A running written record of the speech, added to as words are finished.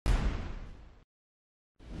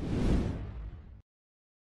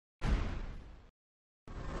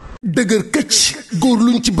dëgër këcc góor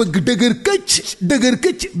luñ ci bëgg dëgër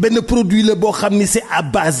këcc benn produit la boo xam ni c'est à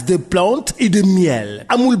base de plantes et de miel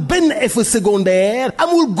amul benn effet secondaire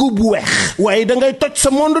amul góob bu weex waaye da ngay toj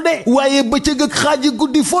sa monde de waaye bëccëg ak xaaji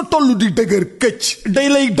guddi foo toll di dëgër këcc day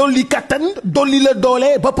lay dolli kattan dolli la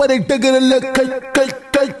doole ba pare dëgëral la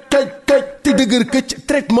këcc te dëgër këcc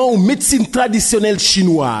traitement au médecine traditionnelle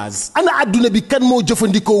chinoise ana adduna bi kan moo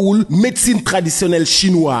jëfandikoowul médecine traditionnelle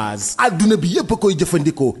chinoise adduna bi yépp a koy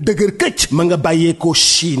jëfandikoo dëgër këcc ma nga bàyyeekoo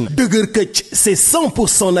Chine dëgër këcc c'est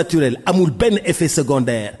 100% naturel amul benn effet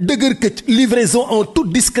secondaire dëgër këcc livraison en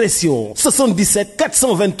toute discrétion 77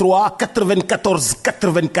 423 94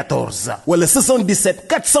 94 wala 77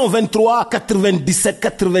 423 97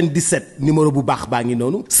 97 numéro bu baax baa ngi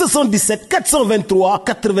noonu 77 423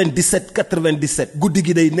 97 97 guddi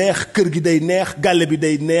gi day neex kër gi day neex gàlle bi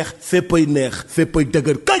day neex féppay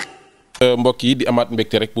dëgër këcc. mbokk yi di amaat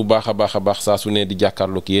mbégte rek bu baax a baax saa su ne di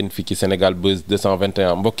jàkkaarloog yéen fii ci Sénégal Buzz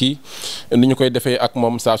 221 mbokk yi ni ñu koy defee ak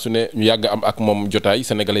moom saa su ne ñu yàgg am ak moom jotaay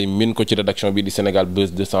sénégalais yi min ko ci rédaction bi di Sénégal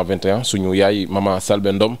Buzz 221 suñu yaay maman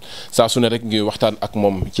Salbé Ndom saa su ne rek ngi waxtaan ak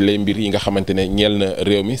moom ci lay mbir yi nga xamante ne ñeel na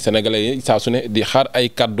réew mi sénégalais yi saa su ne di xaar ay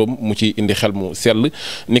kàddoom mu ci indi xel mu sell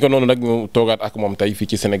ni ko noonu nag ñu toogaat ak moom tey fii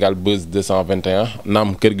ci Sénégal Buzz 221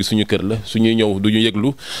 naam kër gi suñu kër la suñuy ñëw du ñu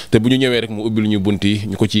yëglu te bu ñu ñëwee rek mu ubbil ñu bunt yi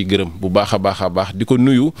ñu ko ciy gërëm baax a baax di ko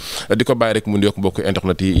nuyu di ko bàyyi rek mu nuyoog mbokk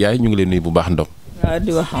internet yi yaay ñu ngi leen nuyu bu baax Ndom. waaw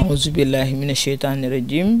di wax auzu billahi mina sheytaani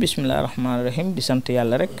rajim bismillahi rahmaani rahim di sant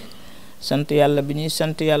yàlla rek sant yàlla bi ñuy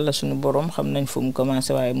sant yàlla suñu borom xam nañ fu mu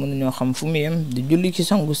commencé waaye mënuñoo xam fu mu yem di julli ci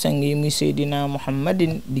sangu sang yi muy Seydina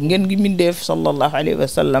Muhammadin di ngeen gi mindeef sallallahu alayhi wa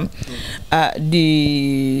sallam di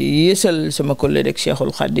yéesal sama collègue rek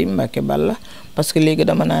Cheikhul Khadim Mbacke Balla parce que léegi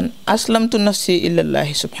dama naan aslamtu nafsi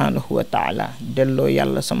ilallahi subhanahu wa taala delloo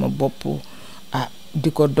yàlla sama bopp di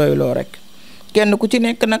ko doyloo rek kenn ku ci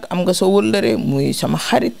nekk nag am nga sa wëllëre muy sama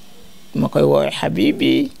xarit ma koy woowe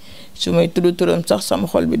Habibi su may tudd turam sax sama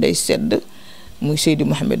xol bi day sedd muy Seydi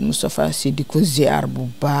Mouhamed Moustapha Sy di ko ziar bu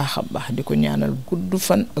baax a baax di ko ñaanal gudd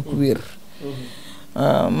fan ak wér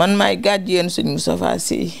man maay gardien sëñ Moustapha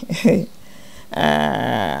Sy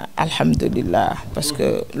alhamdulillah parce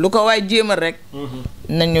que lu ko waay jéemal rek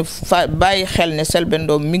nañu bàyyi xel ne Salbé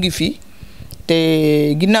Ndom mi ngi fi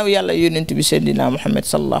te ginnaaw yàlla yonent bi Seydina Muhammad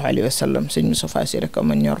sallallahu alayhi wa sallam sëñ Moustapha Sy rek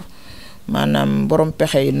ama ñor maanaam borom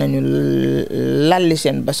pexe yi nañu lalli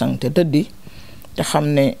seen basang te tëddi te xam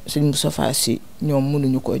ne sëñ Moustapha Sy ñoom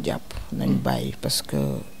mënuñu koo jàpp nañ bàyyi parce que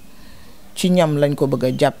ci ñam lañ ko bëgg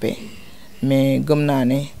a jàppee mais gëm naa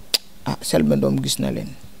ne Salbé Ndom gis na leen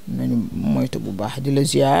nañu moytu bu baax di la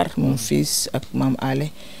ziar mon fils ak maam Ale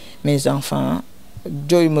mes enfants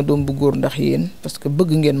jooy ma doom bu góor ndax yéen parce que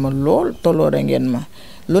bëgg ngeen ma lool tolloore ngeen ma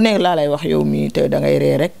lu nekk laa lay wax yow mi te da ngay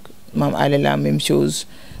ree rek maam Ale la même chose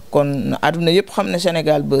kon àdduna yëpp xam ne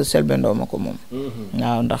Sénégal ba Salbé Ndom ko moom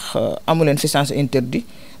waaw ndax amu leen fi sens interdit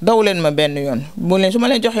daw leen ma benn yoon bu leen su ma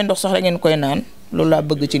leen joxee ndox sax rek ngeen koy naan loolu laa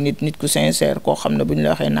bëgg ci nit ku sincère koo xam ne bu ñu la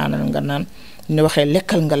waxee naanal nga naan ñu waxee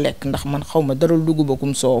lekkal nga lekk ndax man xaw ma dara dugg ba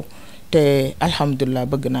kum soow te alhamdulilah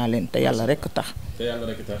bëgg naa leen te yàlla rek tax. te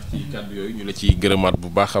yàlla rek tax ci kàddu yooyu ñu la ciy gërëmaat bu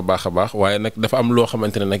baax a baax waaye nag dafa am loo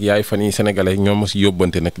xamante ne nag yaay fan yi sénégalais ñoo ma si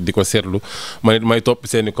yóbbante nag di ko seetlu man it may topp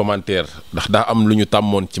seen i commentaire ndax daa am lu ñu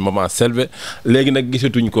tàmmoon ci maman Salbé léegi nag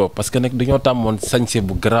gisatuñ ko parce que nag dañoo tàmmoon sañse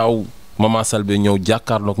bu garaaw maman Salbé ñëw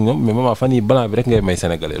jàkkaarloog ñoom mais maman fan yi blanc bi rek ngay may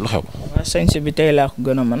sénégalais lu xew. waaw sañse bi tey laa ko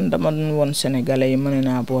gën a man dama woon sénégalais yi mën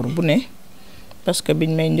naa boor bu ne parce que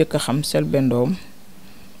biñ may njëkk a xam Salbé Ndom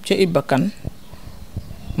ca Ibakan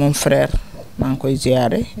moom frère maa ngi koy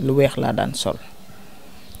ziare lu weex laa daan sol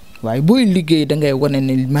waaye booy liggéey da ngay wane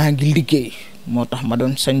ne maa ngi liggéey moo tax ma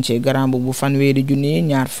doon sañse garambu bu fanweeri junni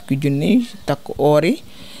ñaar fukki junni takk oori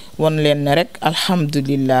wan leen ne rek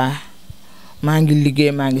alhamdulillah maa ngi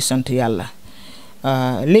liggéey maa ngi sant yàlla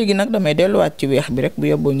léegi nag damay delluwaat ci weex bi rek bu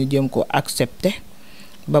yóbboo ñu jéem ko accepter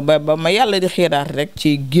ba ma yàlla di xiiraat rek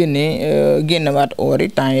ci génnewaat oor yi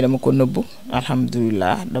temps yi dama ko nëbbu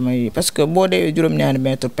alhamdulilah parce que boo dee juróom-ñaari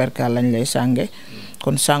mètre percal lañ lay sànge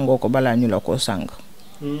kon sàngoo ko balaa ñu la koo sàng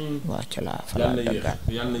waaw ci laa fa laa dëggaat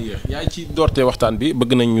yàlla na yéex yaay ci doortee waxtaan bi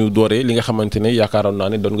bëgg nañ ñu dooree li nga xamante ne yaakaaroon naa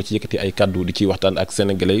ne doon nga ci yëkkati ay kaddu di ci waxtaan ak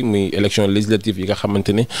sénégalais yi muy élection législative yi nga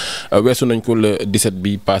xamante ne weesu nañ ko le 17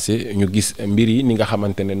 bi passé ñu gis mbir yi ni nga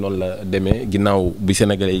xamante ne noonu la demee ginnaaw bi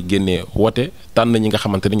sénégalais yi génnee woote tànn ñi nga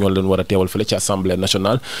xamante ne ñoo leen war a teewal fële ci assemblée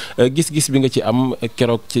nationale gis-gis bi nga ci am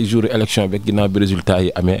keroog ci jour élection bi ginnaaw bi résultat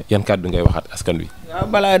yi amee yan kaddu ngay waxaat askan wi. waaw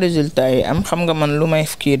balaa résultat yi am xam nga man lu may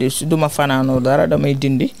kii du ma fanaanoo dara damay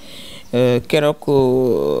dindi keroog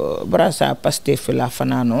brasa Pastef fi la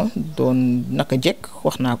fanaanoo doon naka jekk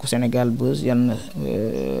wax naa ko Sénégal Buzz yal na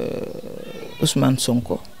Ousmane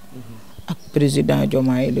Sonko ak président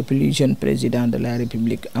Diomaye le plus jeune président de la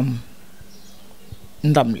République am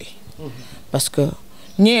ndam li parce que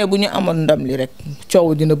ñëwee bu ñu amoon ndam li rek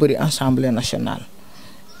coow dina bëri Assemblée nationale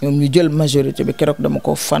ñoom ñu jël majorité bi keroog dama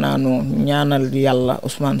ko fanaanoo ñaanal yàlla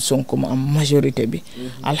Ousmane Sonko mu am majorité bi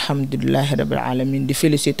alhamdulilahi rabbil alamin di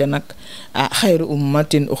féliciter nag xayru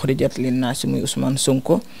ummatin uxrijat linnaasi muy Ousmane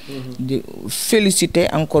Sonko di féliciter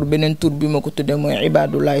encore beneen tur bi ma ko tuddee mooy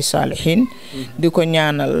ibadullahi salihin di ko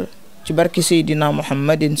ñaanal ci barki Seydina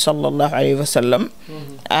Muhammadin sallallahu alayhi wa sallam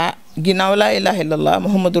ginnaaw laa ilaha illallah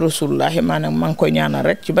muhammadu rasulullahi maanaam maa ngi koy ñaanal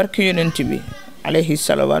rek ci barki yonent bi alayhi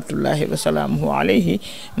salawatullahi wa salaamuhu alayhi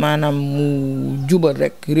maanaam mu jubal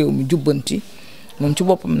rek réew mi jubbanti moom ci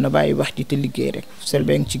boppam na bàyyi wax ji te liggéey rek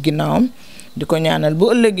Selbé ngi ci ginnaawam di ko ñaanal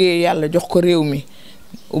bu ëllëgee yàlla jox ko réew mi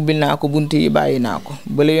ubbil naa ko bunt yi bàyyi naa ko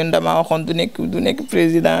bala yoon damaa waxoon du nekk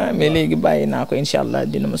président mais léegi bàyyi naa ko incha allah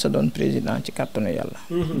dina ma sa doon président ci kàttanu yàlla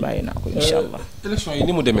bàyyi naa ko incha allah élection yi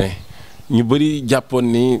ni mu demee ñu bëri jàppoon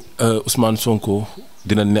ni Ousmane Sonko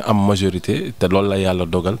dina ne am majorité te loolu la yàlla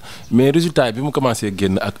dogal mais résultat bi mu commencé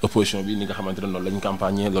génn ak opposition bi ni nga xamante ne noonu lañ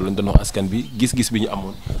campagne loolu lañ doon wax askan bi gis-gis bi ñu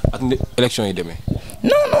amoon ak ni élection yi demee.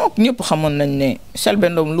 non ñëpp xamoon nañ ne Selbé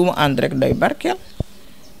Ndom lu mu ànd rek day barkeel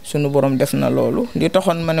sunu borom def na loolu li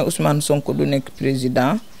taxoon ma ne Ousmane Sonko du nekk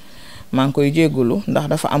président maa ngi koy jégalu ndax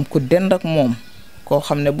dafa am ku dend ak moom koo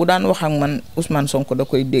xam ne bu daan wax ak man Ousmane Sonko da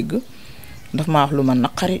koy dégg daf ma wax lu ma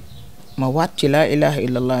naqari. ma waat ci laa ilaha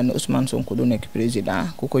illallah ne Ousmane Sonko du nekk président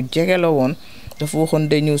ku ko jege la woon dafa waxoon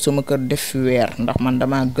day ñëw sama kër def fi weer ndax man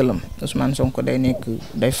damaa gëlëm Ousmane Sonko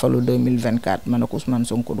day falu 2024 ma ne ko Ousmane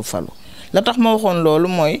Sonko du falu la tax ma waxoon loolu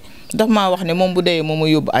mooy daf maa wax ne moom bu dee moom ma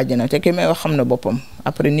yóbbu àjjana te ki may wax xam na boppam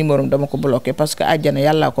après numéro dama ko bloqué parce que àjjana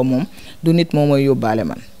yàllaa ko moom du nit moo may yóbbaale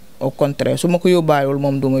man au contraire su ma ko yóbbaalewul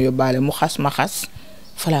moom du ma yóbbaale mu xas ma xas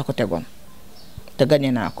fa laa ko tegoon te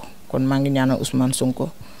gañe naa ko kon maa ngi ñaanal Ousmane Sonko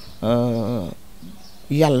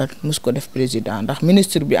yàlla mus ko def président ndax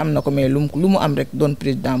ministre bi am na ko mais lu mu am rek doon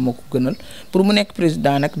président moo ko gënal pour mu nekk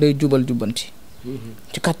président nag day jubanti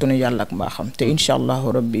ci kàttanu yàlla ak mbaaxam te incha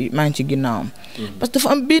allahu rabbi maa ngi ci ginnaawam parce que dafa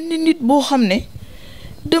am benn nit boo xam ne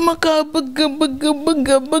dama kaa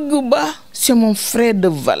bëgg baax c'est mon frère de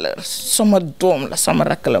valeur sama doom la sama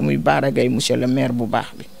rakk la muy Bara Gaye monsieur le maire bu baax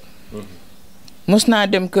bi mos naa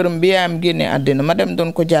dem këram bi yaayam génnee àddina ma dem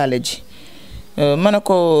doon ko jaale ji ma ne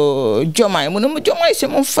ko Diomaye mu ne ma Diomaye c'est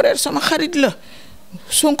mon frère sama xarit la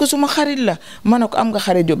Sonko suma xarit la ma ne ko am nga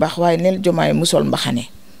xarit yu baax waaye neel Diomaye mu sol mbaxane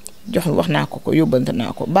wax naa ko yóbbante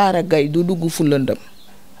naa ko Bara Gaye du dugg fu lëndëm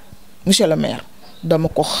monsieur le maire dama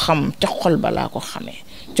ko xam ca xol ba laa ko xamee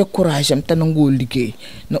ca courage am te nangoo liggéey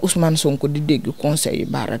na Ousmane Sonko di dégg conseil yi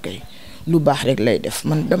Bara Gaye lu baax rek lay def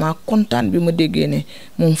man dama kontaan bi ma déggee ne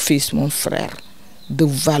mon fils mon frère de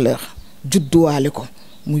valeur judduwaale ko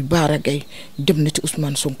muy Bara Gaye dem na ci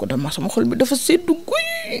Ousmane Sonko dama sama xol bi dafa seddu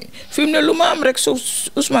guy fi mu ne lu ma am rek so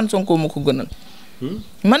Ousmane Sonko ma ko gënal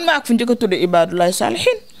man maa ko fi njëkk a tudde ibadullahi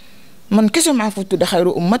salihin man kese maa fa tudde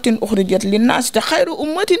xayru ummatin uxrijat linnaasi te xayru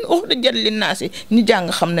ummatin uxrijat linnaasi ñi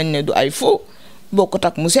jàng xam nañ ne du ay faux bokkut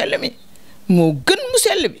ak mu sell mi moo gën mu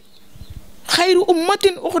sell bi xayru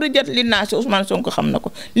ummatin uxrijat linnaasi Ousmane Sonko xam na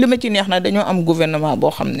ko li ma ci neex na dañoo am gouvernement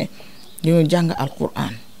boo xam ne dañoo jàng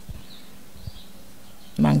alquran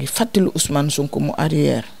maa ngi fàttali Ousmane Sonko mu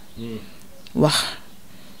arrière wax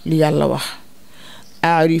li yàlla wax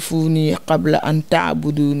aarifuni qabla an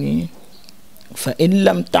taabuduni fa in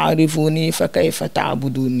lam taarifuni fa kayfa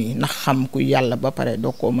taabuduni ndax xam ku yàlla ba pare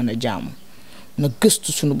doo koo mën a jaamu na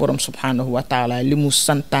gëstu suñu borom subhanahu wa taala li mu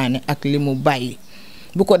santaane ak li mu bàyyi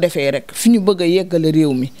bu ko defee rek fi ñu bëgg a yeggale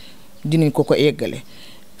réew mi dinañ ko yeggale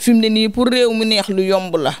fi mu ne nii pour réew mi neex lu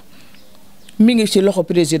yomb la mi ngi ci loxo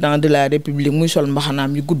président de la république muy sol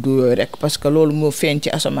mbaxanaam yu gudd yooyu rek parce que loolu moo feeñ ci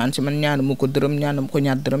asamaan si man ñaanu ma ko dërëm ñaanu ma ko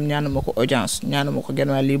ñaar dërëm ñaanu ma ko audience ñaanu ma ko genn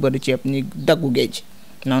waa lii bari ceeb ñi daggu géej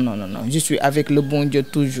non je suis avec le bon Dieu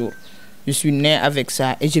toujours je suis né avec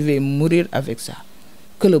ça et je vais mourir avec ça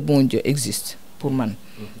que le bon Dieu existe pour man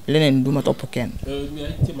leneen du ma topp kenn.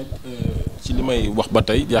 ci li may wax ba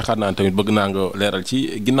tey yaakaar naa tamit bëgg naa nga leeral ci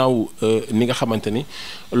ginnaaw ni nga xamante ni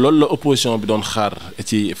loolu la opposition bi doon xaar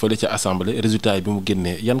ci fële ca assemblée résultat yi bi mu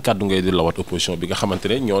génnee yan kàddu ngay di lawat opposition bi nga xamante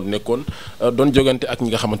ne ñoo nekkoon doon jogante ak ñi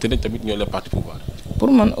nga xamante ne tamit ñoo le parti pouvoir.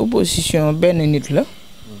 pour man opposition benn nit la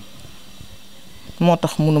moo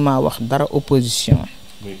tax mënumaa wax dara opposition.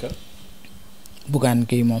 muy kat. Bougane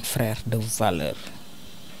Gueye mon frère de valeur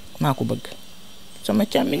maa ko bëgg. sama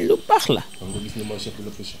càmmiñ lu baax la. nga gis ne mooy chef de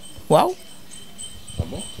l'opposition. waaw. Ah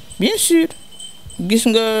bon? bien sûr gis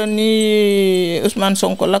nga ni Ousmane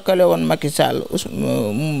Sonko lakkale woon Macky Sall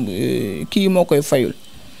kii moo koy fayul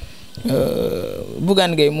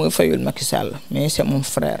Bougane Gueye mooy fayul Macky Sall mais c'est mon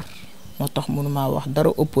frère moo tax mënumaa wax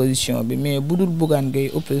dara opposition bi mais bu dul Bougane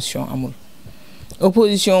Gueye opposition amul.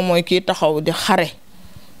 opposition mooy kii taxaw di xare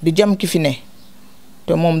di jam ki fi ne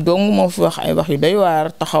te moom dong moo fi wax ay wax yu doy waar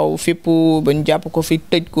taxaw fépp bañ jàpp ko fi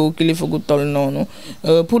tëj ko kilifa gu toll noonu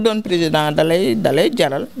pour doon président dalay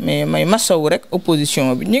jaral mais may masawu rek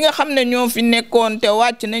opposition bi ñi nga xam ne ñoo fi nekkoon te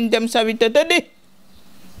wàcc nañ dem sawi te tëddi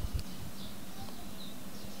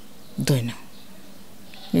doy na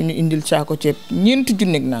ñu indil saako ceeb ñeenti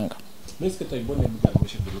junneeg nanga. mais est-ce que tey boo nee Bougane mooy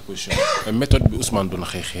chef de l'opposition méthode bi Ousmane doon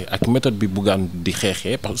xeexee ak méthode bi Bougane di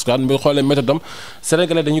xeexee parce que boo xoolee méthode am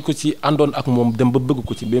sénégalais dañu ko ci àndoon ak moom dem ba bëgg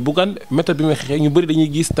ko ci mais Bougane méthode bi muy xeexee ñu bëri dañuy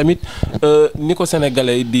gis tamit ni ko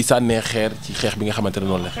sénégalais di sànnee xeer ci xeex bi nga xamante ne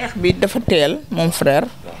noonu la. xeex bi dafa teel mon frère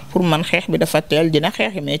pour man xeex bi dafa teel dina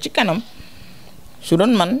xeexi mais ci kanam su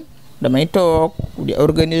doon man damay toog di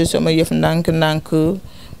organiser sama yëf ndànk-ndànk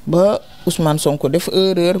ba Ousmane Sonko def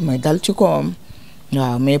erreur may dal ci kawam.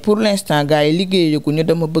 waaw mais pour l'instant gars yi liggéey ko ñu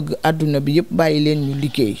dama bëgg àdduna bi yëpp bàyyi leen ñu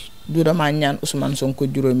liggéey du damaa ñaan Ousmane Sonko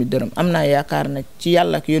juróomi dërëm am naa yaakaar nag ci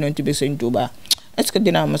yàlla ak yonent bi sëñ Touba est-ce que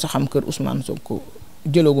dinaa mës a xam kër Ousmane Sonko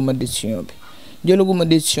jëlaguma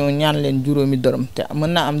décision ñaan leen juróomi dërëm te mën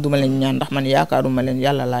naa am duma leen ñaan ndax man yaakaaruma leen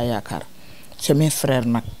yàlla laa yaakaar c'est mes frères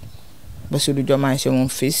nag Bassirou Diomaye c'est mon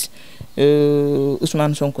fils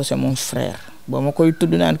Ousmane Sonko c'est mon frère. boo ma koy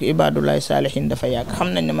tudd naan ko Ibadulaay Saalihin dafa yàgg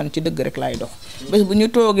xam nañ ne man ci dëgg rek laay dox bés bu ñu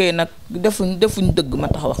toogee nag defuñ dëgg ma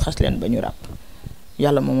taxaw xas leen ba ñu ràpp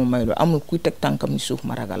yàlla moo ma may loo amul kuy teg tànkam ni suuf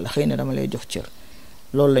ma ragal la xëy na dama lay jox cër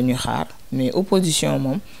loolu la ñuy xaar mais opposition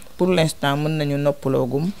moom pour l'instant mën nañu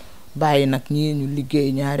noppaloogum bàyyi nag ñii ñu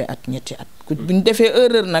liggéey ñaari at ñetti at bu ñu defee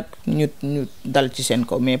erreur nag ñu dal ci seen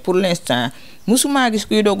kaw mais pour l'instant mosumaa gis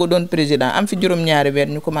kuy doog a doon président am fi juróom-ñaari weer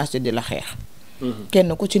ñu commencé di la xeex. kenn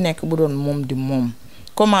ku ci nekk bu doon moom di moom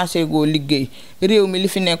commencé goo liggéey réew mi li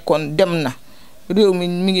fi nekkoon dem na réew mi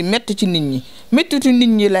ngi métti ci nit ñi méttitu nit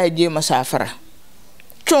ñi laay jéem a saafara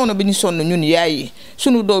coono bi ñu sonn ñun yaay yi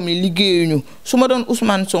sunu doom yi liggéeyuñu su ma doon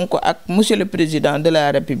Ousmane Sonko ak monsieur le président de la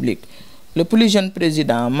République le plus jeune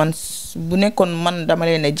président man bu nekkoon man dama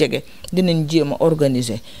leen a jege dinañ jéem a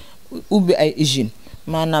organiser ubbi ay usine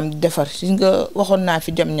maanaam defar si nga waxoon naa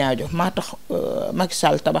fi jam ñaajo maa tax Macky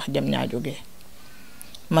Sall tabax jam ñaajo gee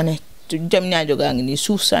ma ne jam ñaajo gaa ngi nii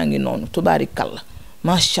suuf saa ngi noonu tubaari kàlla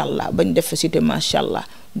macha allah bañ def fa cité macha allah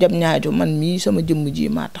jam ñaajo man mii sama jëmm ji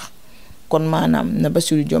maa tax kon maanaam na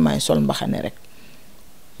Bassirou Diomaye sol mbaxane rek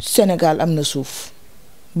Sénégal am na suuf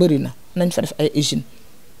bëri na nañ fa def ay usine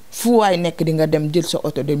fu waay nekk di nga dem jël sa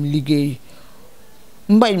oto dem liggéeyi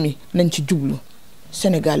mbay mi nañ ci jublu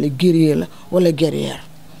Sénégal yi guerrier la wala guerrière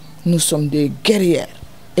nous sommes des guerrières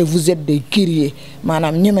et vous êtes des guerriers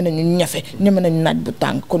maanaam ñeme nañu ñafe ñeme nañu naaj bu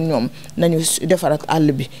tàng kon ñoom nañu defaraat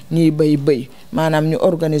àll bi ñuy béy maanaam ñu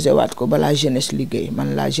organiser waat ko balaa jeunesse liggéey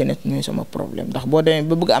man la jeunesse ñooy sama problème ndax boo demee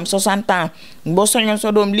ba bëgg am 60 ans boo soñoon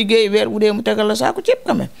sa doom liggéey weer bu dee mu tegal la saako ceeb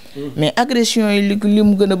quand même mais agression yi li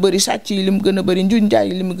mu gën a bëri sàcc yi li mu gën a bëri njuñ njaay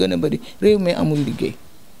yi li mu gën a bëri réew mi amul liggéey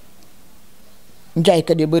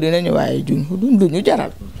njaaykat yi bëri nañu waaye duñu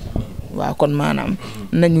jaral waaw kon maanaam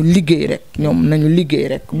nañu liggéey rek ñoom nañu liggéey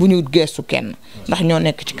rek bu ñu geestu kenn ndax ñoo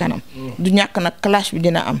nekk ci kanam du ñàkk nag clash bi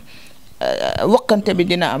dina am wokkante bi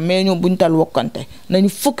dina am mais ñoom bu ñu tal wokkante nañu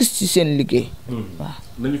focus ci seen liggéey waaw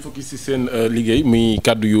nañu focus ci seen liggéey muy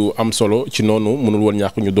kàddu yu am solo ci noonu mënul woon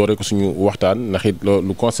ñàkk ñu dooree ko suñu waxtaan ndax it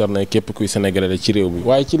lu concerné képp kuy sénégalais la ci réew mi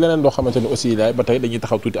waaye ci leneen loo xamante ne aussi laay ba tey dañuy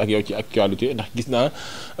taxaw tuuti ak yow ci actualité ndax gis naa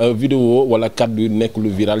vidéo wala kàddu yu nekk lu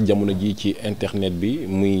viral jamono ji ci internet bi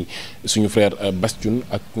muy suñu frère Bastoun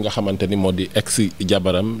ak nga xamante ni moo di ex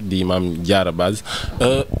jabaram di Mame Ndiaye Vaz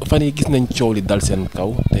fan yi gis nañ coow li dal seen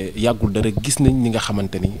kaw te yàggul dara gis nañ ni nga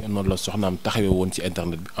xamante ni noonu la soxnaam taxawee woon ci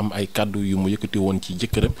internet bi am ay kàddu yu mu yëkkati woon ci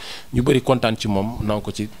jëkkëram ñu bëri kontaan ci moom naan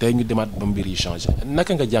ko ci tey ñu demaat ba mbir yi changé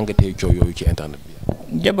naka nga jàngatee coow yooyu ci internet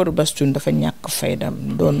bi. jabaru Bastoun dafa ñàkk faydam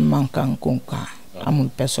doon mankan kunkan amul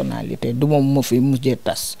personnalité du moom moo fi mujjee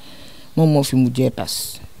tas moom moo fi mujjee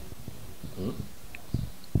tas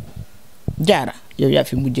jaara yow yaa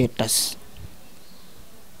fi mujjee tas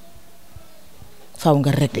faw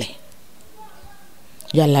nga réglé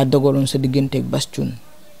yàlla dogaloon sa digganteeg Bastoun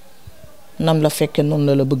nam la fekke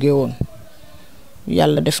noonu la bëggee woon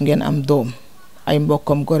yàlla def ngeen am doom ay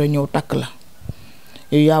mbokkam gore ñëw takk la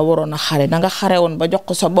yow yaa waroon a xare da nga xare woon ba jox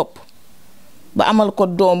ko sa bopp ba amal ko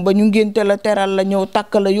doom ba ñu ngénte la teral la ñëw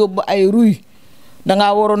takk la yóbbu ay ruy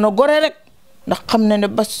dangaa waroon a gore rek ndax xam ne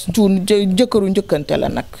Bastoun jëkkëru njëkkante la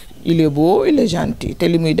nag il est beau il est gentil te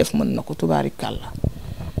li muy def mën na ko tubaarikàlla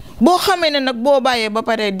boo xamee ne nag boo bàyyee ba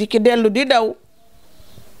pare di ki dellu di daw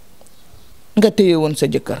nga téye woon sa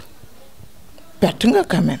jëkkër perte nga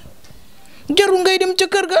quand même jarul ngay dem ca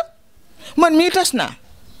kër ga man mii tas naa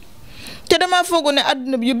te damaa foogu ne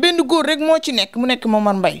àdduna bi benn góor rek moo ci nekk mu nekk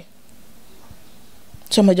Momar Mbaye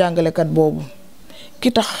sama jàngalekat boobu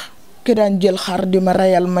ki tax ki daan jël xar di ma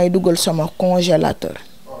reyal may dugal sama congélateur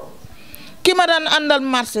ki ma daan àndal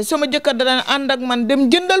marché sama jëkkër da daan ànd ak man dem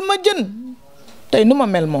jëndal ma jën tey nu ma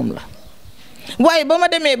mel moom la waaye ba ma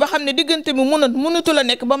demee ba xam ne diggante bi mënatu la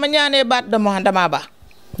nekk ba ma ñaanee baat damaa ba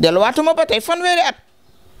delluwaatuma ba tey fanweeri at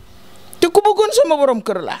te ku bëggoon sama borom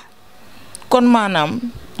kër laa kon maanaam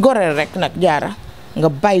goreel rek nag jaara nga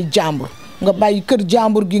bàyyi jàmbur nga bàyyi kër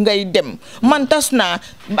jàmbur gi ngay dem man tas naa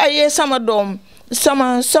bàyyee sama doom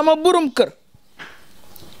sama borom kër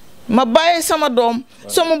ma bàyyee sama doom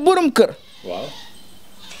sama borom kër waaw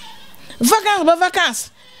vacances ba vacances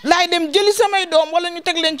laay dem jëli samay doom wala ñu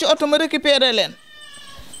teg leen ci oto ma récupérer leen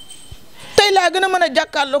tey laa gën a mën a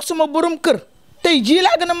jàkkaarloog sama borom kër tey jii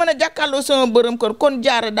laa gën a mën a jàkkaarloog sama borom kër kon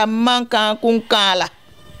jaare da manquant kunkan la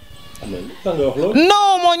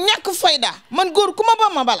non moo ñàkk fayda man góor ku ma ba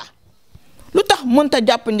ma bala lu tax mënta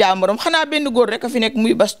jàpp njàmbaram xanaa benn góor rek a fi nekk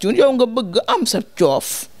muy Bass Thioung yow nga bëgg am sa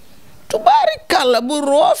coof tubaarikàlla bu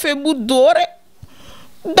roofe bu doore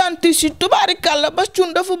danti si tubaarikàlla Bass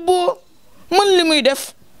Thioung dafa boo mën li muy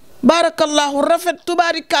def baarakallahu rafet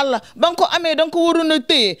tubaarikàlla ba nga ko amee da nga ko waroon a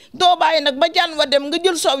téye doo bàyyi nag ba jaan wa dem nga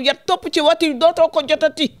jël soow yat topp ci wati dootoo ko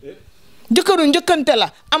jotati jëkkëru njëkkante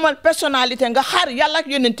la amal personnalité nga xaar yàlla ak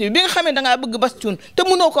yonent bi nga xamee da ngaa bëgg Bass Thioung te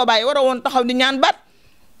mënoo ko bàyyi war a woon taxaw di ñaan baat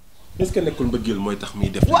est-ce que nekkul mbëggeel mooy tax muy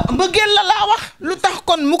def. waaw mbëggeel la laa wax lu tax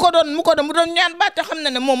kon mu doon ñaan baat te xam na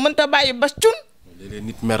ne moom mënta bàyyi Bass Thioung. léeg-léeg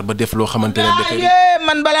nit mer ba def loo xamante ne dafay.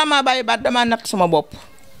 man balaa maa bàyyi baat damaa natt sama bopp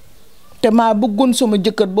te maa bëggoon sama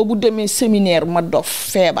jëkkër ba bu demee séminaire ma dof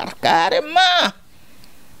feebar carrément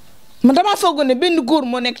man damaa foog ne benn góor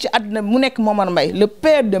moo nekk ci àdduna bi mu nekk Momar Mbaye le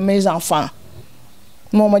père de mes enfants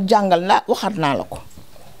moo ma jàngal la waxaat naa la ko.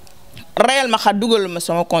 reyal ma xar dugal ma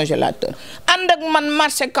sama congélateur ànd ak man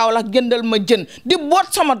marché Kaolack jëndal ma jën di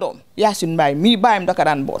boot sama doom Yacine Mbaye mii baayam da ko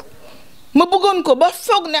daan boot ma bëggoon ko ba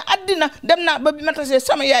foog ne àddina dem naa ba bi ma tasee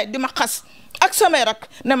sama yaay di ma xas ak samay rak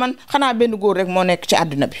ne man xanaa benn góor rek moo nekk ci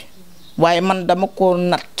àddina bi waaye man dama ko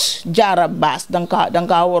natt jaara baas danga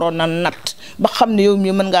kaa waroon na natt ba xam ne yow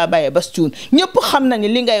mii mën ngaa bàyyee Bass Thioung ñëpp xam nañu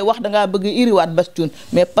li ngay wax dangaa bëgg iriwaat Bass Thioung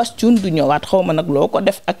mais Bass Thioung du ñëwaat xaw ma nag loo ko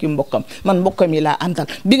def ak yu mbokkam man mbokkam yi laa àndal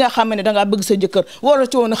bi nga xam ne dangaa bëgg sa jëkkër war a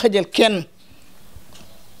ci woon a xëjal kenn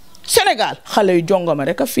Sénégal xale yu jongoma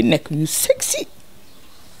rek a fi nekk yu sexy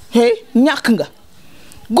hey ñàkk nga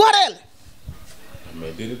goreel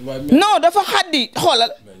non dafa xaddi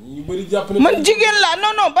xoolal man jigéen laa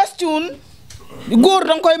non Bass Thioung góor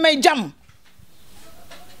danga koy may jàmm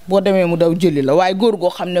boo demee mu daw jëli la waaye góor goo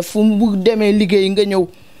xam ne fu mu demee liggéey nga ñëw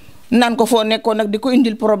naan ko foo nekkoon nag di ko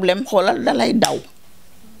indil problème xoolal dalay daw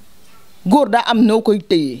góor daa am noo koy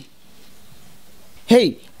téyee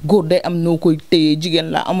hey góor day am noo koy téyee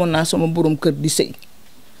jigéen laa amoon naa sama borom kër di sëy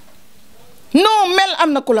non mel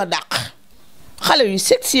am na ku la dàq xale yu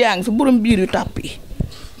sexy yaa ngi fi borom biir yu tàpp yi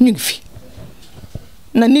ñu ngi fi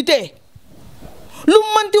na nitee lu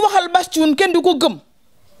mënti waxal Bass Thioung kenn du ko gëm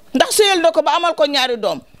ndax sëyal na ko ba amal ko ñaari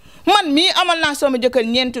doom man mii amal naa sama jëkkër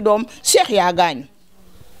ñeenti doom seex yaa gaañu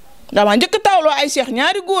dama njëkk tawloo ay seex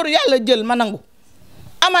ñaari góor yàlla jël ma nangu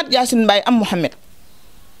Amath Yacine Mbaye am Mouhamed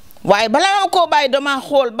waaye balaa ma koo bàyyi damaa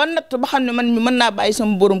xool ba natt ba xam ne man mi mën naa bàyyi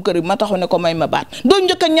sama borom kër yi ma taxaw ne ko may ma baat doo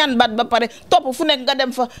njëkk a ñaan baat ba pare topp fu nekk nga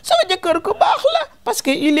dem fa sama jëkkër ko baax la parce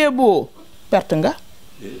que il est beau perte nga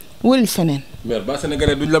wël feneen. mère ba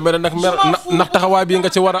Sénégalais duñ la mere nag mère ndax taxawaay bii nga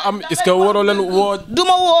ci war a am est-ce que waroo leen woo. du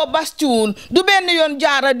ma woo Bass Thioung du benn yoon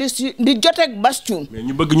jaara di joteeg Bass Thioung. mais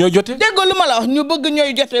ñu bëgg ñooy jote. dégg lu ma la wax ñu bëgg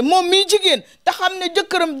ñooy jote moom mii jigéen te xam ne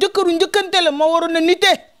jëkkëru njëkkante la ma waroon a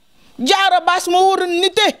nite jaara Bass ma waroon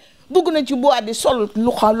nite dugg na ci bois di sol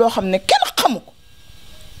loo xam ne kenn xamu ko.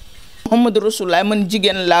 Muhammadu Rasulullah man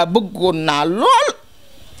jigéen laa bëggoon naa lool.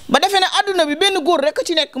 ba defee ne àdduna bi benn góor rek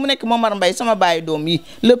ci nekk mu nekk Momar Mbaye sama baayu doom yi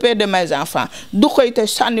le père de mes enfants du xëy te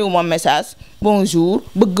sànniwu ma message bonjour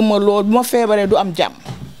bëgg ma lool bu ma feebaree du am jàmm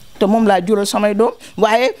te moom laa jural samay doom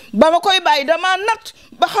waaye ba ma koy bàyyi damaa natt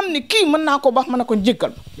ba xam ne kii mën naa ko baax mën na ko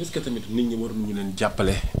jéggal. est-ce que tamit nit ñi waroon ñu leen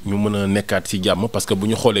jàppale ñu mën a nekkaat ci jàmm parce que bu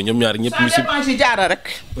ñu xoolee ñoom ñaar ñëpp. ça dépend ci jaara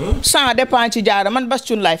rek. ça dépend ci jaara man Bass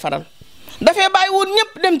Thioung laay faral. dafay bàyyi woon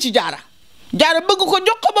ñëpp dem ci jaara bëgg ko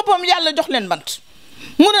jox ko boppam yàlla jox leen bant.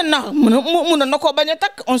 mun na ko bañ a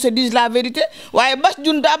takk on se dise la vérité waaye Bass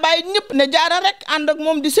Thioung daa bàyyi ñëpp ne jaara rek ànd ak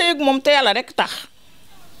moom di sëy ak moom te yàlla rek tax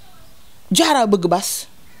Diarra bëgg bas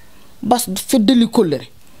feddali kóllëre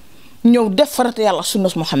ñëw def farata yàlla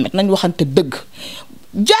sunnas Muhammad nañ waxante dëgg.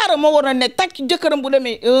 Diarra moo war a ne tàcc jëkkëram bu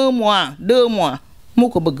demee 1 mois 2 mois moo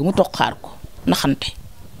ko bëgg mu toog xaar ko naxante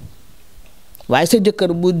waaye sa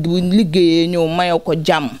jëkkër bu liggéeyee ñëw mayoo ko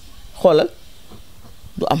jàmm xoolal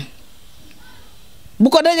du am bu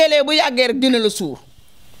ko dajalee bu yàggee rek dina la suur.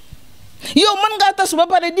 yow mën ngaa tas ba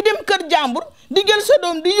pare di dem kër jàmbur di jël sa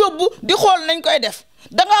doom di yóbbu di xool nañ koy def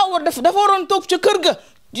dangaa war def dafa waroon toog ca kër ga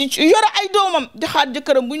yore ay doomam di xaar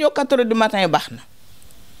jëkkëram bu ñëw 4 heures du matin baax na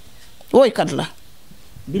woykat la.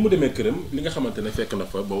 bi mu demee këram li nga xamante ne fekk na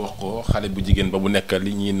fa ba wax ko xale bu jigéen ba bu nekk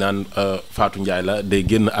li ñuy naan Fatou Ndiaye la day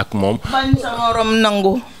génn ak moom. bañ sa morom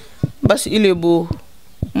nangu bas ile bu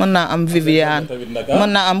mën naa am Viviane mën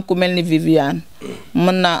naa am ku mel ni Viviane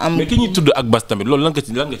mën naa am. mais ki ñuy tudd ak bas tamit loolu lan nga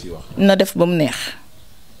ciy wax. na def ba mu neex.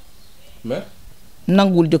 mais.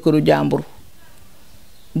 nanguwul jëkkëru jàmbur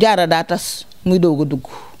Diarra daa tas muy doog a dugg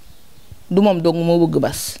du moom dong moo bëgg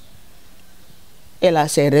bas elle a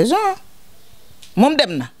ses raisons moom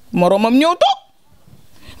dem na moroomam ñëw toog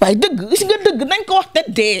waaye dëgg gis nga dëgg nañ ko wax te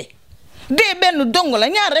dee benn dong la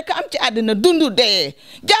ñaar rek am ci àddina dundu dee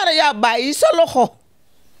Diarra yaa bàyyi sa loxo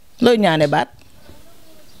looy ñaane baat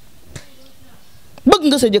bëgg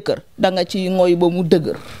nga sa jëkkër danga ci ngooy ba mu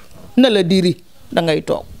dëgër na la diri dangay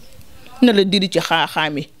toog na la diri ci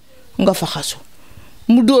xaaxaami nga fa xasu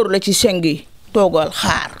mu dóor la ci seng yi toogal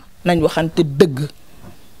xaar nañ waxante dëgg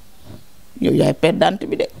yow yaay perdante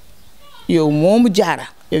bi de yow moomu Diarra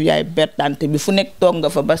yow yaay perdante bi fu nekk toog nga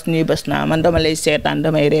fa bas nii bas naa man dama lay seetaan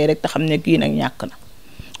damay ree rek te xam ne kii nag ñàkk na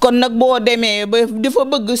kon nag boo demee ba di fa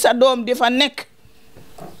bëgg sa doom di fa nekk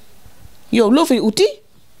yow loo fay uti.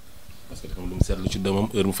 parce que dafa am lu mu seetlu ci doomam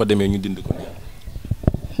heure mu fa demee ñu dind ko.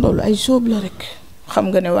 loolu ay sóob la rek xam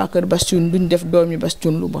nga ne waa kër Bastoun duñ def doom yi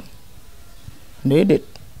Bastoun lu bon déedéet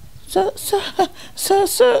sa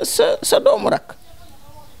doomu rak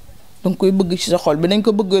danga koy bëgg ci sa xol bi nañ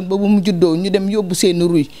ko bëggoon ba bu mu juddoo ñu dem yóbbu seeni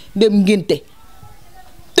ruy dem ngénte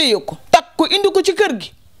téye ko takk ko indi ko ci kër gi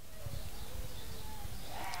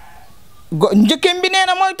njëkkeem bi nee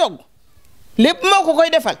na mooy togg lépp moo ko koy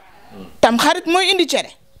defal tam xarit mooy indi cere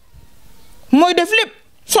mooy def lépp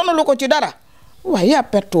sonalu ko ci dara waaye yaa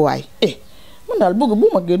perte waay man daal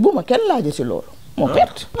bëgg bu ma kenn laaja si loolu moo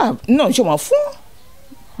perte non je m'en fous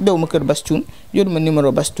dew ma kër Bastoun yor ma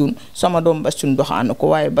numéro Bastoun sama doom Bastoun doxaana ko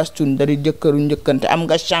waaye Bastoun dari jëkkëru njëkkante am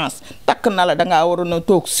nga chance takk na la dangaa waroon a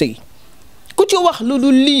toog sëy ku ci wax lu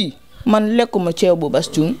dul lii man lekkuma ceebu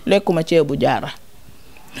Bastoun lekkuma ceebu Diarra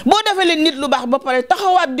boo defee leen nit lu baax ba pare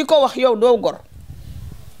taxawaat di ko wax yow doo gor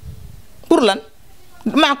pour lan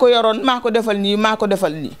maa ko yoroon maa ko defal nii maa ko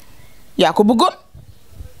defal lii yaa ko bëggoon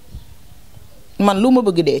man lu ma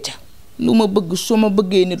bëgg dee ca lu ma bëgg su ma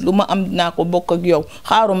bëggee nit lu ma am dinaa ko bokk ak yow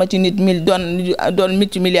xaaruma ci nit doon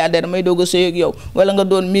multimilliardaire may doog a sëy ak yow wala nga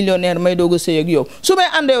doon millionnaire may doog a sëy ak yow su may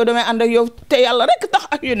ànd yow damay ànd ak yow te yàlla rek tax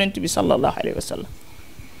ak yonent bi sallallahu alayhi wa sallam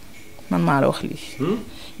man maa la wax lii.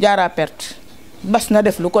 Diarra perte bas na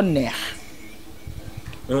def lu ko neex.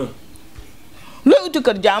 looy uti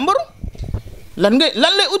kër jàmbur lan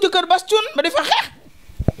lay uti kër Bastoun ba dafa xeex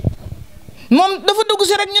moom dafa dugg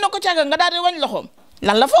si rek ñu ne ko càgga nga daal di wañ loxoom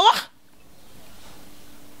lan la fa wax.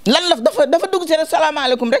 lan la dafa dugg si rek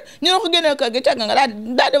salaamaaleykum rek ñu ne ko génnee kër gi càgg nga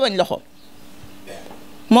daal di wañ loxo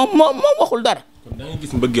moom waxul dara. kon da nga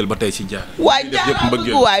gis mbëggeel ba tey si Diarra. waaye Diarra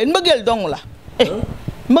mbëggeel dong la.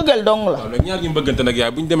 mbëggeel dong la. waaw nag ñaar ñu mbëggante nag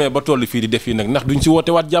yaay bu ñu demee ba toll fii di def fii nag ndax duñ si woote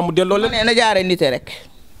waat jàmm delloo leen. nee na Diarra nite rek.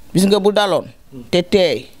 gis nga bu daloon. te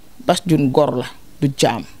teey Bastoun gor la du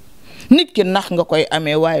jaam. nit ki nax nga koy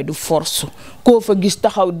amee waaye du force koo fa gis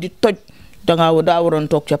taxaw di toj daa waroon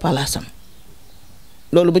toog ca palaasam.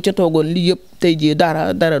 loolu ba ca toogoon lii yëpp tey jii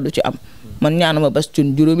dara du ci am man ñaanuma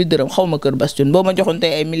Bastoun juróomi dërëm xaw ma kër Bastoun boo ma joxoon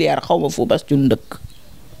tey ay milliards xaw ma fu Bastoun dëkk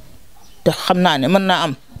te xam naa ne mën naa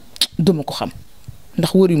am duma ko xam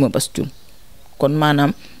ndax wërima Bastoun kon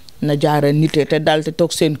maanaam na Diarra nite te dal te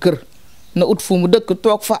toog seen kër na ut fu mu dëkk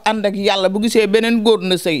toog fa ànd ak yàlla bu gisee beneen góor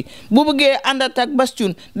na sëy bu bëggee àndat ak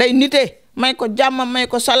Bastoun day nite may ko jàmm may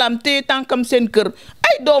ko salaam téye tànkam seen kër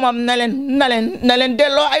ay doomam na leen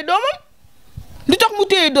delloo ay doomam. li tax mu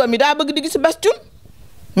téye doom yi daa bëgg di gis Bastoun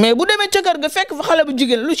mais bu demee ca kër ga fekk fa xale bu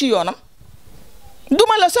jigéen lu ci yoonam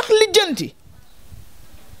duma la sax lijjanti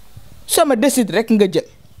sama décide rek nga jël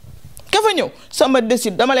ka fa ñëw sama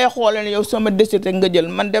décide dama lay xoolal yow sama décide rek nga jël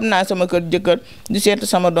man dem naa sama kër jëkkër di seet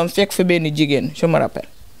sama doom fekk fa benn jigéen je me rappelle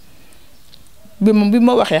bi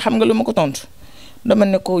ma waxee xam nga lu ma ko tontu dama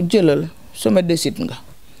ne ko jëlal sama décide nga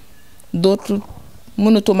dootu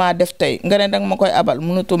mënatumaa def tey nga ne danga ma koy abal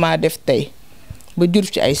mënatumaa def tey ba jur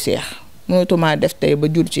ci ay seex mënatumaa def tey ba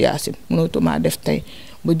jur ci Yaasin mënatumaa def tey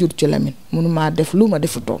ba jur ci Lamine mënumaa def lu ma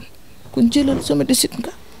defutoon kon jëlal sama desit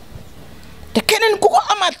nga te keneen ku ko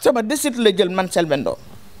amaat sama desit la jël man Salbé Ndom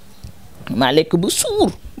maa lekk bu suur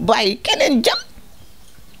bàyyi keneen jam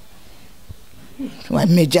waaye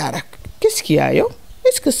mais Diarra qu'est-ce qu'il y a yow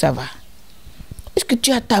est-ce que ça va est-ce que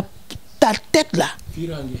tu as ta tête là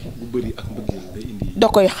da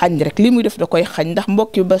koy xañ rek li muy def da koy xañ ndax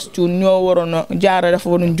mbokki bastuun ñoo waroon a Diarra dafa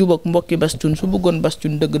waroon jubóog mbokki bastuun su bëggoon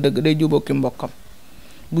bastuun dëgg-dëgg day jubóoki mbokkam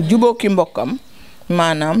bu jubóoki mbokkam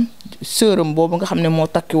maanaam sëram boobu nga xam ne moo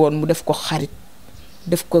takki woon mu def ko xarit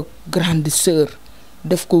def ko grande sœur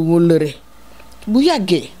def ko wëllëre bu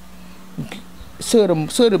yàggee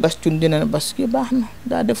sëru bastuun dina ne bas ki baax na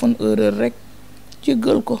daa defoon erreur rek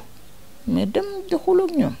jéggal ko mais dem di xuloo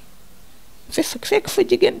ak ñoom fekk fa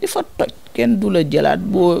jigéen di fa toj kenn du la jëlaat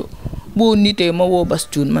boo nitee ma woo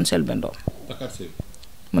bastuun man Salbé Ndom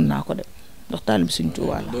mën naa ko dem ndax taalib Sëñ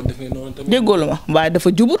Tuubaa la déggoo la ma waaye dafa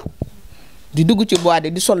jubur di dugg ci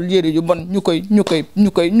boîte di sol yére yu bon ñu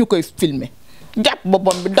koy filmer jàpp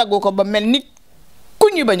boppam bi daggu ko ba mel nit ku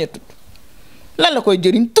ñu bañ a tudd lan la koy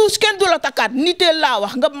jëriñ tous kenn du la takkaat nitee laa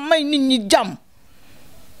wax nga may nit ñi jàmm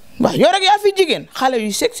waaw yow rek yaa fi jigéen xale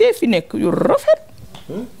yu sexy fi nekk yu rafet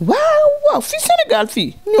waaw fii Sénégal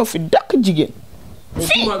fii ñoo fi dàq jigéen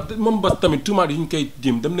fii moom ba tamit tuumaat yi ñu koy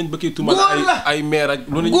jëm dem nañ ba koy tuumaat ay meer ak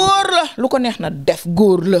góor la lu ko neex na def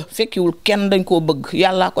góor la fekkiwul kenn dañ koo bëgg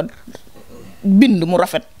yàllaa ko bind mu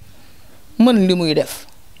rafet mën li muy def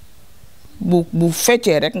bu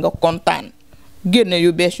feccee rek nga kontaan génne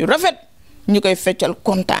yu bees yu rafet ñu koy feccal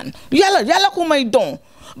kontaan yàlla ko may don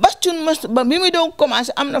bastuun ba bi muy doon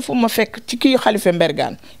commencé am na fu ma fekk ci kii Xalifa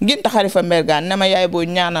Mbergane génta Xalifa Mbergane ne ma yaay boo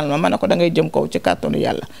ñaanal ma ne ko da ngay jëm kaw ci kàttanu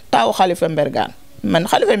yàlla taawu Xalifa Mbergane man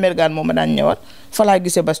Xalifa Mbergane moo ma daan ñëwal fa laa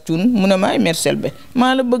gisee bastuun mu ne ma ay mère Salbé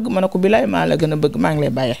maa la bëgg ma ne ko bilaay maa la gën a bëgg maa ngi lay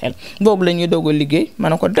bàyyi xel boobu la ñuy doog a liggéey ma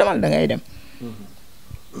ne ko demal da ngay dem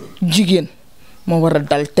jigéen moo war a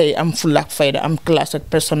dal tey am fulla ak fayda am classe ak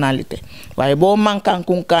personnalité waaye boo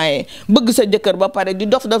mankankunkaayee bëgg sa jëkkër ba pare di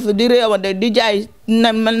dof di réewande di jaay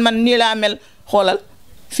na man nii laa mel xoolal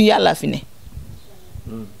fi yàllaa fi ne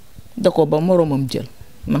da ko ba moroomam jël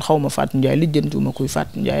man xaw ma Fatou Ndiaye li jëntuma kuy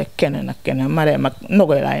Fatou Ndiaye keneen ak keneen maree mag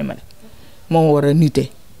nogoy laay ma de moo war a nite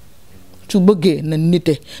su bëggee na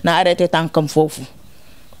nite na arrêté tànkam foofu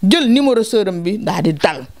jël numéro sëram bi daa di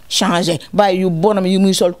dal changé bàyyi yu bonam yi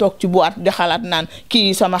muy sol toog ci boîte di xalaat naan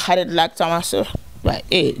kii sama xarit la ak sama sœur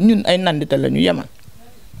waaye ñun ay nandite la ñu yemal.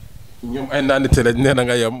 ñoom ay nandite lañ nee na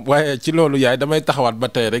nga yem waaye ci loolu yaay damay taxawaat ba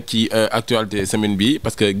tey rek ci actualité semaine bi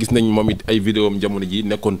parce que gis nañ moom it ay vidéo am jamono ji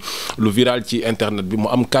nekkoon lu viral ci internet bi mu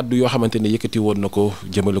am kàddu yoo xamante ne yëkkati woon na ko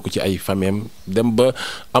jëmale ko ci ay fameem dem ba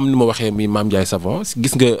am nu ma waxee mi Mame Ndiaye savon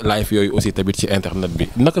gis nga live yooyu aussi tamit ci internet bi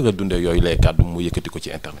naka nga dundee yooyu lay kàddu mu yëkkati ko ci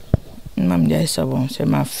internet. Mame Ndiaye savon c'est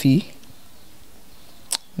ma fille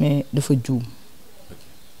mais dafa juum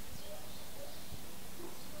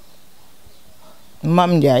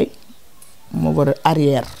Mame Ndiaye moo war a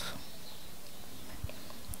arrière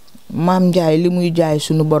Mame Ndiaye li muy jaay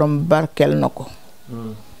sunu borom barkel na ko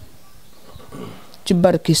ci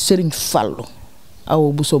barki Sëriñ Fàllu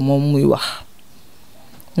awa bu so moom muy wax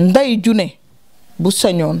nday june bu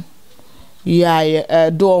sañoon yaay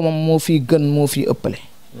doomam moo fi gën moo fi ëppale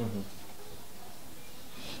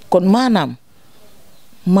kon maanaam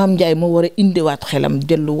Mame Ndiaye moo war a indiwaat xelam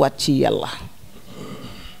delluwaat ci yàlla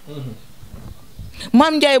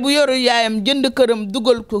Mame Ndiaye bu yoru yaayam jënd këram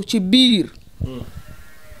dugal ko ci biir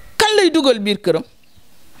kan lay dugal biir këram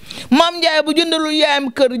Mame Ndiaye bu jëndalu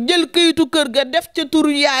yaayam kër jël këyitu kër ga def ca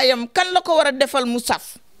turu yaayam kan la ko war a defal mu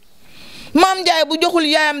saf Mame Ndiaye bu joxul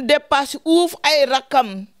yaayam dépasse uuf ay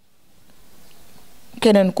rakkam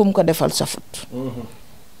keneen kum ko defal safut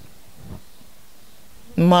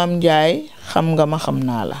Mame Ndiaye xam nga ma xam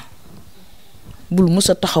naa la bul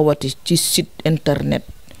musa taxawati ci site internet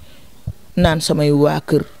naan samay waa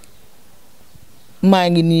kër maa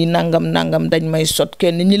ngi nii nangam dañ may sot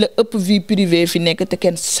kenn ñi la ëpp vie privée fi nekk te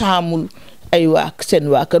kenn saamul ay seen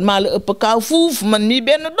waa kër maa la ëpp kaaw fuuf man mii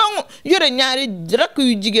benn dong yore ñaari rakk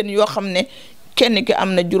yu jigéen yoo xam ne kenn ki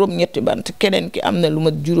am na juróom-ñetti bant keneen ki am na lu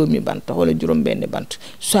ma juróomi bant wala juróom-benni bant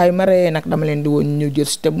saa yu ma reyee nag dama leen di woon ñu jël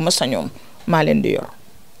si te bu ma sañoon maa leen di yor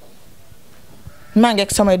maa ngi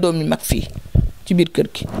ak samay doom yi mag fii ci biir kër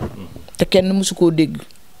gi te kenn mësu koo dégg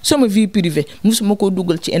sama vie privée musuma koo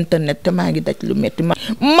dugal ci internet te maa ngi daj lu metti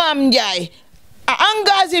Mame Ndiaye a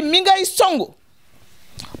engagé mi ngay songu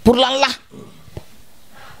pour lan la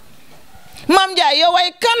Mame Ndiaye yow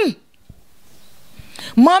ay kan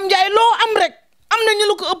Mame Ndiaye loo am rek am na ñu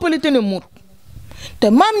la ko ëppale te ne muur te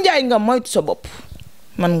Mame Ndiaye nga moytu sa bopp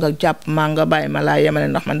man nga jàpp maa nga bàyyi ma laa yemale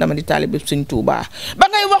ndax man dama di taalibe Sëñ Tuubaa ba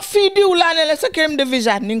ngay wax fii diw laa ne la sa crème de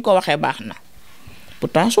visage ni nga ko waxee baax na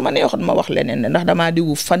pourtant su ma nee waxoon ma wax leneen ne ndax damaa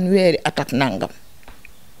diwu fanweeri at ak nangam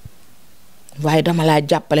waaye dama laa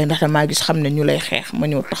jàppale ndax damaa gis xam ne ñu lay xeex ma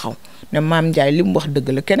ñëw taxaw ne Mame Ndiaye li mu wax dëgg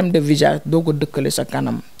la crème de visage doo ko dëkkale sa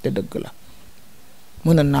kanam te dëgg la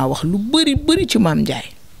mën naa wax lu bëri ci Mame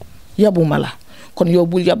Ndiaye yabuma la kon yow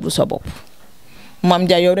bul yablu sa bopp Mame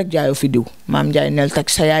Ndiaye yow rek jaayoo fi diw Mame Ndiaye nel teg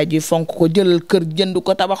sa yaay ji fonk ko jëlal kër jënd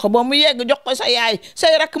ko tabax ba mu yegg jox ko sa yaay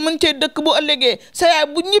say rakk mën cee dëkk bu ëllëgee sa yaay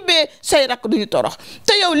bu ñibbee say rakk duñu torox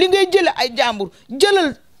te yow li ngay jële ay jàmbur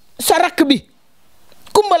jëlal sa rakk bi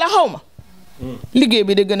kumba la xaw ma liggéey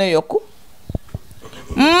bi da gën a yokku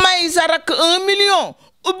may sa rakk 1 million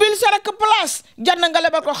ubbil sa rakk place jar na nga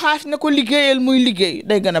lebal ko xaas ne ko liggéeyal muy liggéey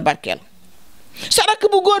day gën a barkeel sa rakk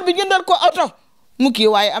bu góor bi jëndal ko oto mu kii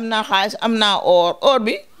waaye am naa xaalis am naa or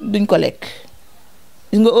bi duñ ko lekk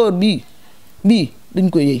gis nga or bii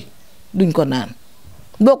duñ ko yëy duñ ko naan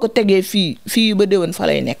boo ko tegee fii ba déwén fa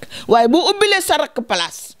lay nekk waaye boo ubbilee sa rakk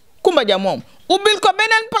place Kumba Ja moom ubbil ko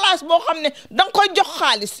beneen place boo xam ne danga koy jox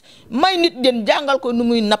xaalis may nit jën jàngal ko nu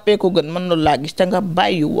muy nappee ko gën man loolu laa gis te nga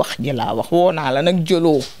bàyyi wax ji laa wax woo naa la nag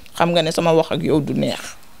jëloo xam nga ne sama wax ak yow du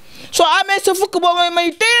neex soo amee sa fukk boo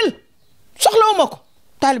may teel soxlawuma ko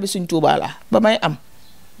taalibe Sëñ Tuubaa laa ba may am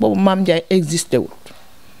boobu Mame Ndiaye existé wul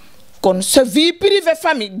kon sa vie privée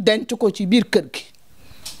famille denc ko ci biir kër gi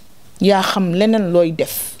yaa xam leneen looy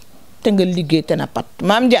def te nga liggéey te na pat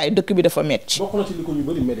Mame Ndiaye dëkk bi dafa metti bokk na ci li ko ñu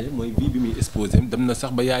bëri métti mooy vie bi muy exposé dem na sax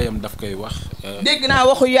ba yaayam daf koy wax. dégg naa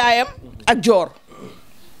waxu yaayam ak joor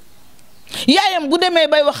yaayam bu demee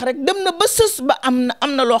bay wax rek dem na ba sës ba am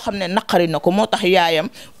na loo xam ne naqari na ko moo tax yaayam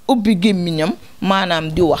ubbi gémmiñam maanaam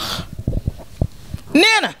di wax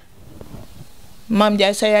nee na Mame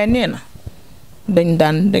Ndiaye sa yaay nee na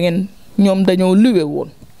ñoom dañoo luwe woon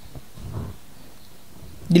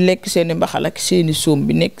di lekk seeni mbaxal ak seeni soom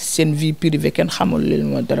bi nekk seen vie privée kenn xamul leen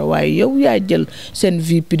moo dara waaye yow yaa jël seen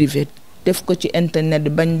vie privée def ko ci internet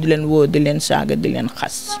bañ di leen woo di leen saaga di leen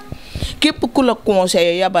xas képp ku la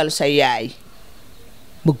conseillé yabal sa yaay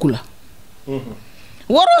bëggu la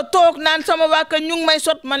waroo toog naan sama waa kër ñu ngi may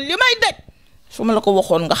sot man li may daj su ma la ko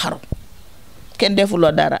waxoon nga xaru kenn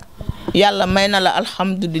defuloo dara yàlla may na la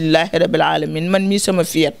alhamdulillahi rabbil alamin man mii sama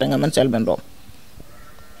fierté nga man Salbé Ndom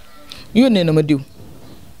yónnee na ma diw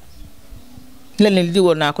leneen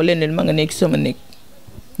diwoon naa ko leneen ma nga nekk sama néeg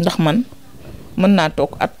ndax man mën naa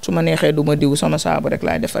toog at su ma neexee du ma diw sama saabu rek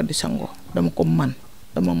laay defar di sangoo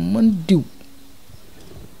dama mën diw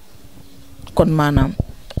kon maanaam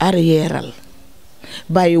arrièreal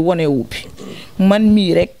bàyyi wonewu bi man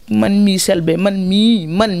mii Salbé man mii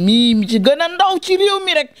mi ci gën a ndaw ci réew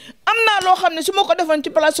mi rek am naa loo xam ne su ma ko defoon ci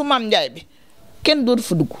place su Mame Ndiaye bi kenn dootu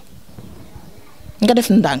fa dugg nga def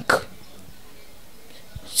ndànk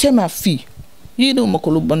c'est ma fille yéenewuma ko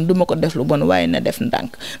lu bon duma ko def lu bon waaye na def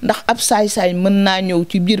ndànk ndax ab saay-saay mën naa ñëw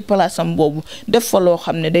ci biir palaasam boobu def fa loo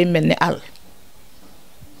xam ne day mel ni àll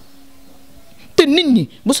te nit ñi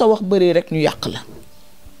bu sa wax bëree rek ñu yàq la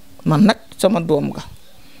man nag sama doom nga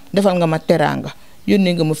defal nga ma teraanga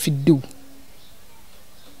yónnee nga ma fi diw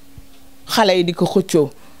xale yi di ko xëccoo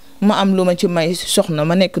ma am lu ma ci may soxna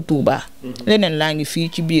ma nekk Touba leneen laa ngi fii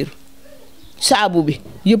ci biir saabu bi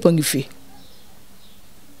yëpp a ngi fii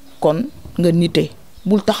kon nga nite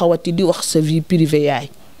bul taxawati di wax sa vie privée yaay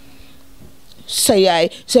sa yaay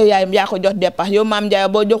yaa ko jox dépasse yow Mame Ndiaye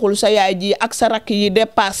boo joxul sa yaay ji ak sa rakk yi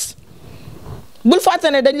dépasse bul fàtte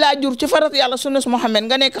ne dañ laa jur ci farat yàlla sunnas Muhammad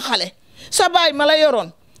nga nekk xale sa baay ma la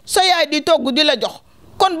yoroon sa yaay di togg di la jox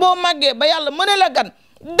kon boo màggee ba yàlla mën la gan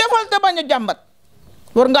defal te bañ a jàmbat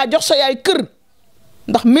war ngaa jox sa yaay kër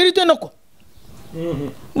ndax mérité na ko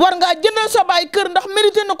war ngaa jëndal sa baay kër ndax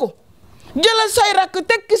mérité na ko jëlal say rakk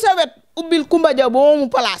tekki sa wet ubbil Kumba Ja boobu mu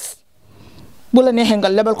place bu la neexee nga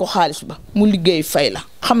lebal ko xaalis ba mu liggéey fay la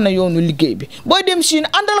xam na yoonu liggéey bi booy dem Chine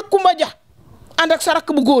àndal ak Kumba Ja ànd ak sa rakk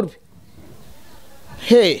bu góor bi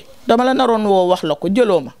hey dama la naroon woo wax la ko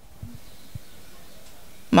jëloo ma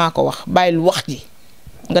maa ko wax bàyyil wax ji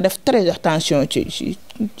nga def très attention ci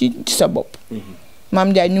sa bopp.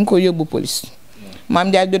 Mame Ndiaye ñu ngi ko yóbbu police Mame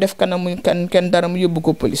Ndiaye du def kanamu kenn dara mu yóbbu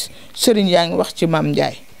ko police sëriñ yaa ngi wax ci Mame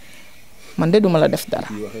Ndiaye man de duma la def dara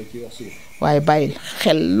waaye bàyyil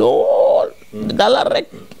xel lool dalal rek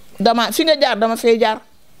fi nga jaar dama fee jaar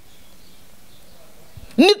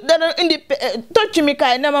nit dana indi tocc mi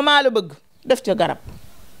kaay ne ma maa la bëgg def ca garab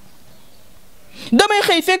damay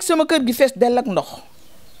xëy fekk sama kër gi fees dell ak ndox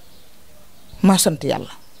maa sant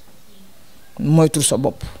yàlla moytul sa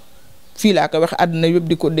bopp fii laa ko wax àdduna yëpp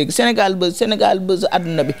di ko dégg Sénégal ba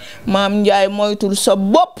àdduna bi Mame Ndiaye moytul sa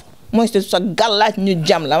bopp mooy sa gàllaaj ñu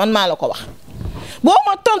jam la man maa la ko wax boo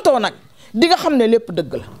ma tontoo nag di nga xam ne lépp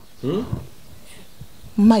dëgg la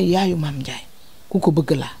may yaayu Mame Ndiaye ku ko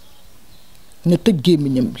bëgg laa nga tëj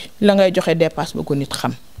gémmiñam bi la ngay joxe dépasse ba ko nit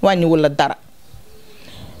xam wàññiwul la dara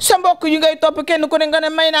sa mbokk yi ngay topp kenn ku ne nga ne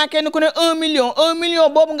may naa kenn ku ne 1 million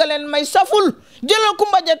boobu nga leen may saful jëlal ku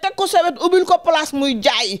mbaje teg ko sa wet ubbil ko place muy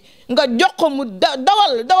jaay nga jox ko mu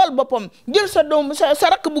dawal boppam jël sa doom sa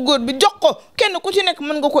rakk bu góor bi jox ko kenn ku ci nekk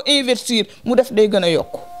mën nga ko investir mu def day gën a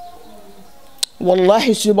yokk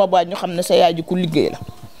wallahi su boobaa ñu xam ne sa yaay ji ku liggéey la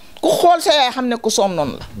ku xool sa yaay xam ne ku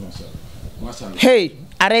sonnoon la hey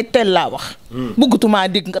arrêté laa wax bëggatumaa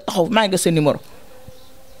dégg nga taxaw maa ngi sa numéro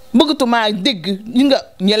bëggatumaa dégg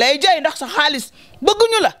ñi lay jaay ndax sa xaalis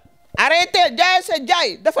bëgguñu la arrêté jaay sa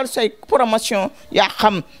jaay defal say promotion yaa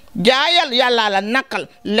xam jaayal yàllaa la nakal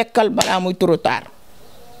lekkal balaa muy trop tard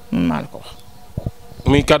maa la ko wax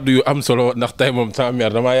muy kàddu yu am solo ndax tey moom sama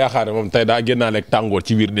mère damaa yaakaar ne moom tey daa génnaale ak tàngoor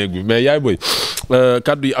ci biir néeg bi mais yaay booy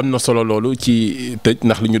kàddu yi am na solo loolu ci tëj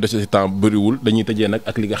ndax li ñu dese ci temps bëriwul dañuy tëjee nag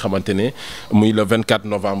ak li nga xamante ne muy le 24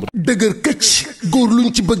 novembre. dëgër këcc góor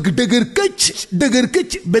luñ ci bëgg dëgër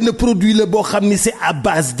këcc benn produit la boo xam ni c'est à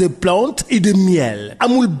base de plantes et de miel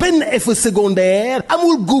amul benn effet secondaire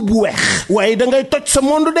amul góob bu weex waaye da ngay toj sa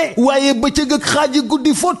monde de waaye bëccëg ak xaaji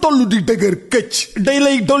guddi foo toll di dëgër këcc day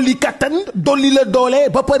lay dolli kattan dolli la doole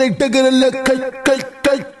ba pare dëgëral la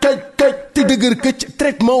këcc te dëgër këcc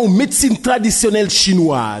traitement au médecine traditionnelle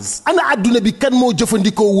chinoise ana adduna bi kan moo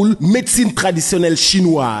jëfandikoowul médecine traditionnelle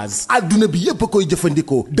chinoise adduna bi yépp a koy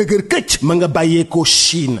jëfandikoo dëgër këcc ma nga bàyyeekoo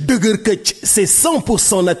Chine dëgër këcc c'est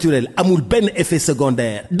 100% naturel amul benn effet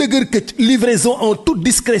secondaire dëgër këcc livraison en toute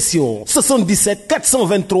discrétion 77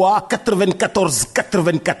 423 94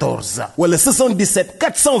 94 wala 77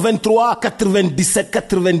 423 97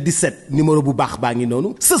 97 numéro bu baax baa ngi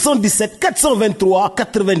noonu 77 423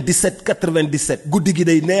 97 97 guddi gi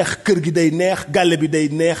day neex kër gi day neex gàlle bi day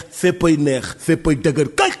neex féppay dëgër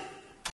këcc